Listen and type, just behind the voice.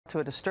to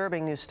a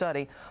disturbing new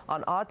study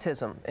on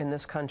autism in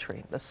this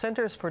country. The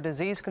Centers for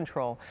Disease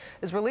Control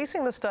is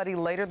releasing the study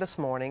later this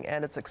morning,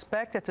 and it's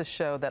expected to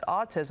show that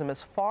autism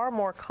is far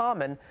more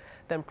common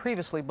than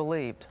previously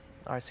believed.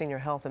 Our senior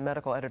health and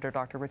medical editor,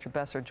 Dr. Richard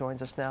Besser,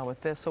 joins us now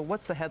with this. So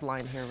what's the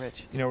headline here,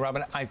 Rich? You know,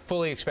 Robin, I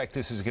fully expect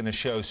this is going to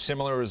show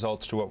similar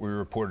results to what we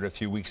reported a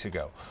few weeks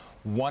ago.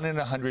 1 in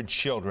 100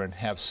 children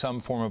have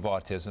some form of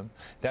autism.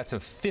 That's a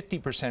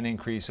 50%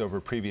 increase over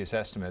previous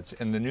estimates,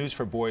 and the news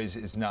for boys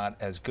is not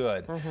as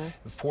good.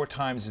 4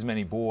 times as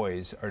many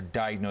boys are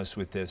diagnosed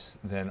with this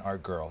than are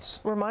girls.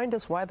 Remind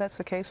us why that's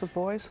the case with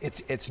boys.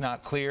 It's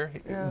not clear.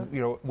 Yeah.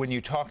 You know, when you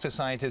talk to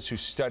scientists who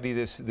study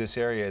this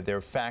area, there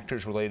are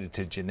factors related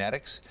to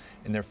genetics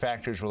and there are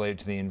factors related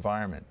to the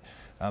environment.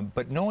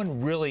 But no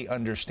one really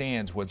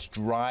understands what's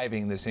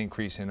driving this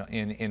increase in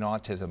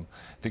autism.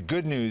 The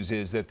good news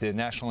is that the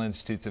National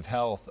Institutes of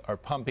Health are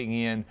pumping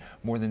in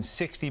more than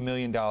 $60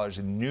 million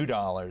in new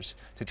dollars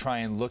to try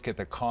and look at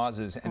the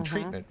causes and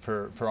treatment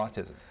for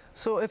autism.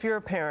 So if you're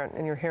a parent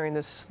and you're hearing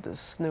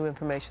this new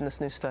information, this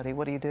new study,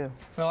 what do you do?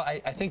 Well, I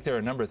think there are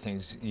a number of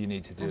things you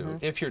need to do.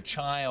 If your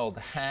child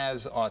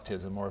has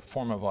autism or a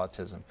form of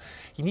autism,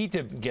 you need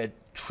to get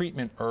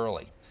treatment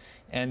early.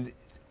 And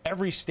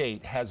every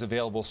state has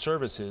available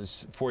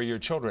services for your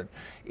children.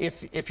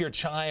 If your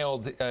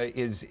child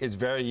is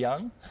very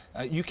young,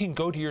 you can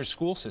go to your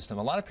school system.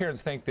 A lot of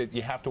parents think that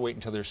you have to wait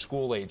until they're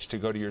school age to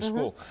go to your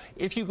school.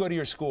 If you go to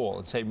your school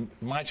and say,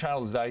 my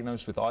child is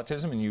diagnosed with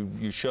autism,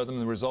 and you show them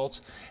the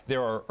results,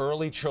 there are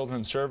early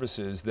children's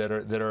services that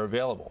are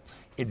available.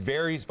 It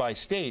varies by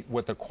state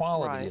what the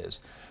quality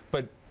is,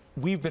 but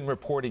we've been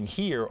reporting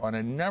here on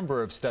a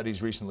number of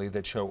studies recently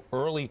that show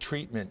early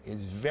treatment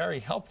is very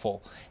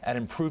helpful at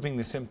improving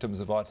the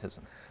symptoms of autism.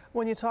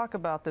 When you talk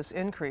about this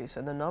increase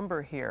in the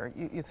number here,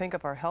 you think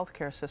of our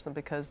healthcare system,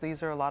 because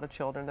these are a lot of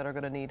children that are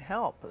going to need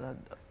help.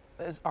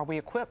 Are we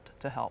equipped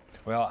to help?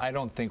 Well, I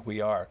don't think we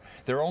are.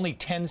 There are only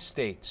 10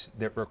 states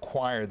that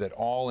require that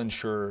all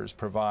insurers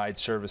provide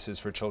services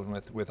for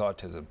children with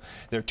autism.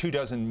 There are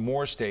 24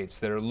 more states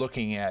that are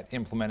looking at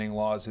implementing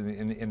laws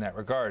in that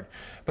regard.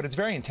 But it's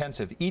very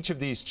intensive. Each of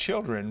these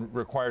children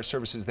requires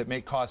services that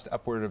may cost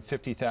upward of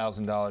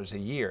 $50,000 a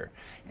year.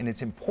 And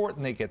it's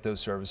important they get those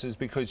services,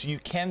 because you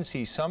can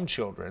see some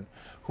children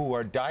who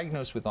are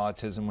diagnosed with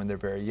autism when they're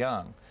very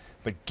young,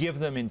 but give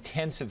them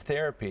intensive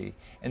therapy,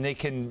 and they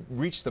can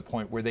reach the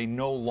point where they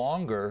no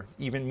longer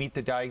even meet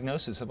the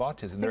diagnosis of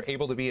autism. They're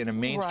able to be in a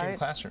mainstream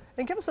classroom.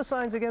 And give us the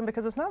signs again,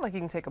 because it's not like you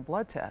can take a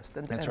blood test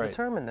and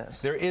determine this.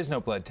 There is no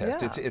blood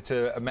test. It's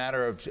a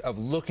matter of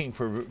looking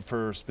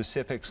for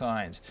specific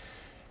signs.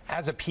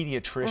 As a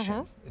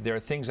pediatrician, there are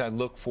things I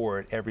look for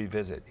at every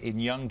visit. In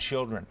young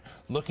children,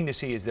 looking to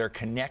see is there a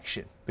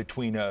connection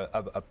between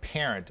a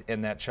parent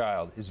and that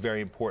child is very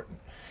important.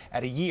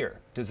 At a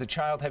year, does the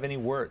child have any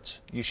words?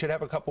 You should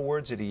have a couple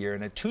words at a year.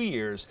 And at 2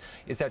 years,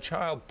 is that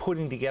child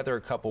putting together a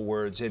couple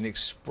words and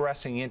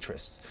expressing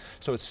interests?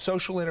 So it's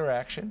social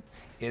interaction,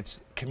 it's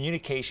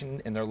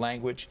communication in their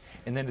language,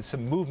 and then it's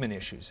some movement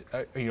issues.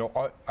 You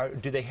know,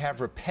 do they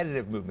have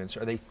repetitive movements?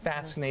 Are they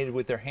fascinated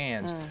with their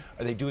hands?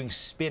 Are they doing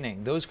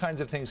spinning? Those kinds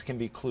of things can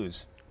be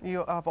clues.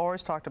 I've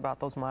always talked about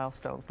those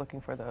milestones,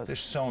 looking for those. They're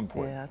so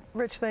important. Yeah.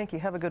 Rich, thank you.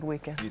 Have a good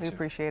weekend. We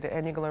appreciate it.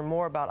 And you can learn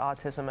more about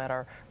autism at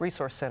our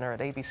resource center at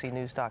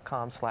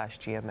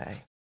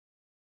abcnews.com/GMA.